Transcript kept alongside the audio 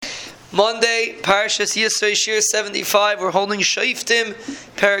Monday, Parashas Yisro, Shir 75. We're holding Shoftim,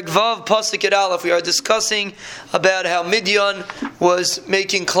 Perek Vav, Pasuk Yud Aleph. We are discussing about how Midian was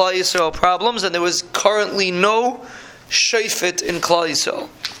making Klal Yisrael problems, and there was currently no Shofet in Klal Yisrael.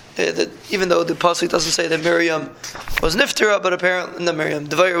 Even though the pasuk doesn't say that Miriam was niftera, but apparently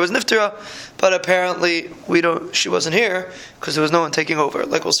Devaira was niftera, but apparently she wasn't here because there was no one taking over,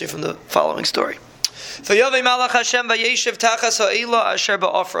 like we'll see from the following story. Malach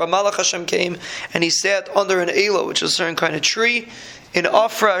Hashem came and he sat under an Elah, which is a certain kind of tree, in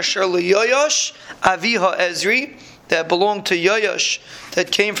Afra Asher Yoyash Aviha Ezri, that belonged to Yoyash, that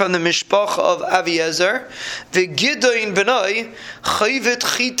came from the mishpach of Aviezer. V'Gideon benai chayvet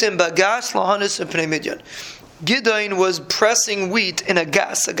chitim bagas lahanis pnei Midian. Gideon was pressing wheat in a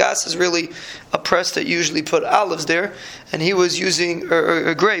gas. A gas is really a press that usually put olives there, and he was using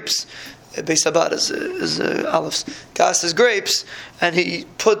grapes. Beisabat is olives. Gas is grapes, and he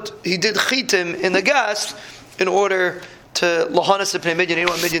did chitim in the gas in order to lahanis pnei Midian. He didn't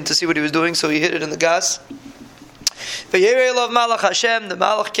want Midian to see what he was doing, so he hid it in the gas. Vayirei Elav Malach Hashem, the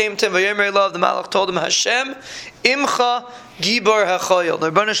Malach came to him. Vayirei Elav, the Malach told him, Hashem, Imcha Gibar HaChayil. The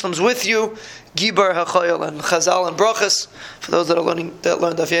Rebbeinu Shalom's with you, Gibar HaChayil. And Chazal and Brachas, for those that learn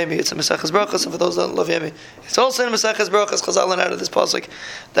Daf Yomi, it's a Maseches Brachas, and for those that love Yomi, it's also in Maseches Brachas. Chazal learned out of this pasuk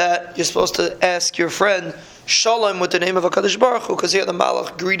that you're supposed to ask your friend Shalom with the name of HaKadosh Baruch Hu, because here the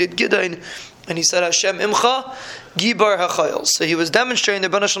Malach greeted Gideon, and he said, Hashem Imcha Gibar HaChayil. So he was demonstrating the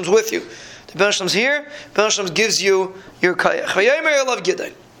Rebbeinu Shalom's with you. The Rebbeinu Shalom's here, the Rebbeinu Shalom gives you your kayach. V'yomer Elav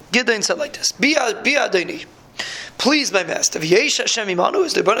Gideon. Gideon said like this, Bi Adoni, please my master, V'yesh Hashem imanu,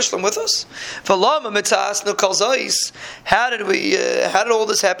 is the Rebbeinu Shalom with us? V'lama mitzasnu kol zayis, how did all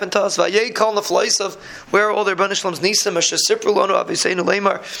this happen to us? V'yei kol neflois of, where are all the Rebbeinu Shalom's nisim, asher sipru lanu aviseinu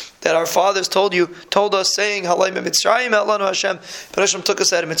leimar, that our fathers told us, saying, Halayim Mitzrayim elanu Hashem, Rebbeinu Shalom took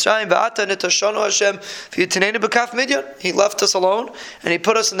us out of Mitzrayim, v'ata nitashanu Hashem, v'yitinenu b'kaf Midian, he left us alone, and he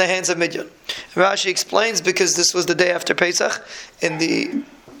put us in the hands of Midian. Rashi explains, because this was the day after Pesach, in the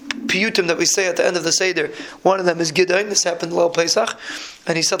piyutim that we say at the end of the Seder, one of them is Gideon. This happened Lel Pesach,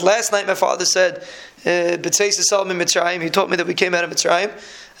 and he said, last night my father said, B'tzeis Yisrael min Mitzrayim, he taught me that we came out of Mitzrayim,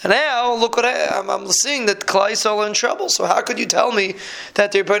 and now look what I'm seeing, that Klal Yisrael are in trouble, so how could you tell me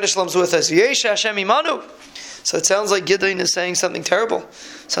that the Rebbeinu Shalom's with us? Yesh Hashem imanu. So it sounds like Gideon is saying something terrible.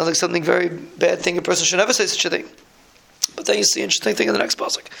 Sounds like something very bad thing. A person should never say such a thing. But then you see an interesting thing in the next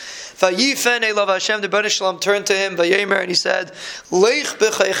pasuk. Vayifen elav Hashem, the Rebbeinu Shalom turned to him, Vayemer, and he said, Leich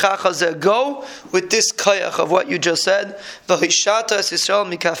b'chayechacha zeh, go with this kayach of what you just said. Vahishata es Yisrael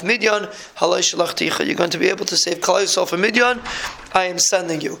mikaf Midian, halay shalachticha. You're going to be able to save Klal Yisrael from Midian. I am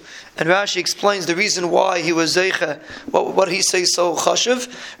sending you. And Rashi explains the reason why he was zeicha. What he says so chashuv.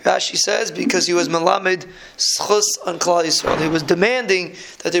 Rashi says because he was melamed schus on Klal Yisrael. He was demanding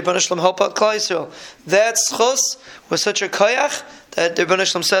that the Rebbeinu Shalom help out Klal Yisrael. That schus was such a kayach that the Rebbeinu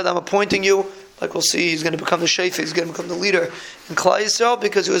Shalom said, I'm appointing you. Like we'll see, he's going to become the sheikh, he's going to become the leader in Klal Yisrael,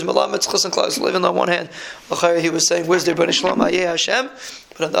 because he was melamed schus on Klal Yisrael. Even on one hand, he was saying, where's the Rebbeinu Shalom? Ayeh Hashem.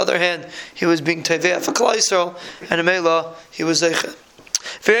 But on the other hand, he was being teveah for Klal Yisrael, and in Mela, he was zeicha.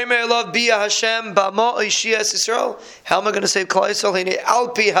 How am I going to save Klal Yisrael?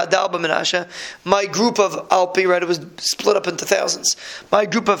 My group of Alpi, right, it was split up into thousands. My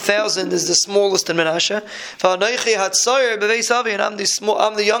group of 1,000 is the smallest in Menashe. And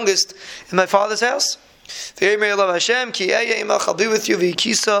I'm the youngest in my father's house. I'll be with you. You're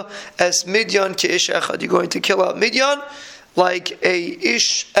going to kill out Midian like a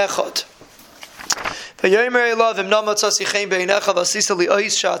ish echad. Do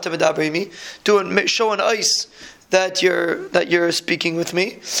show an ice that you're speaking with me.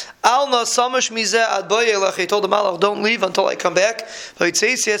 He told the Malach, don't leave until I come back. I'm going to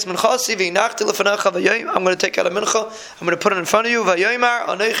take out a mincha. I'm going to put it in front of you. I'm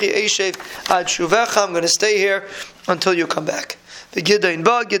going to stay here until you come back. The Gideon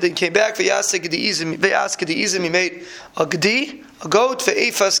came back. He made a gedi, a goat, and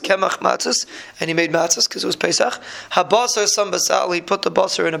he made matzahs because it was Pesach. Habasar sam basal, he put the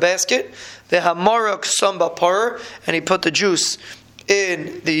basar in a basket. The hamarok sam bapar, and he put the juice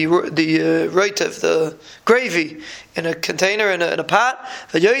in the roitiv, the gravy, in a container, in a pot.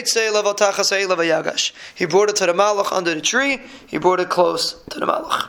 He brought it to the Malach under the tree. He brought it close to the Malach.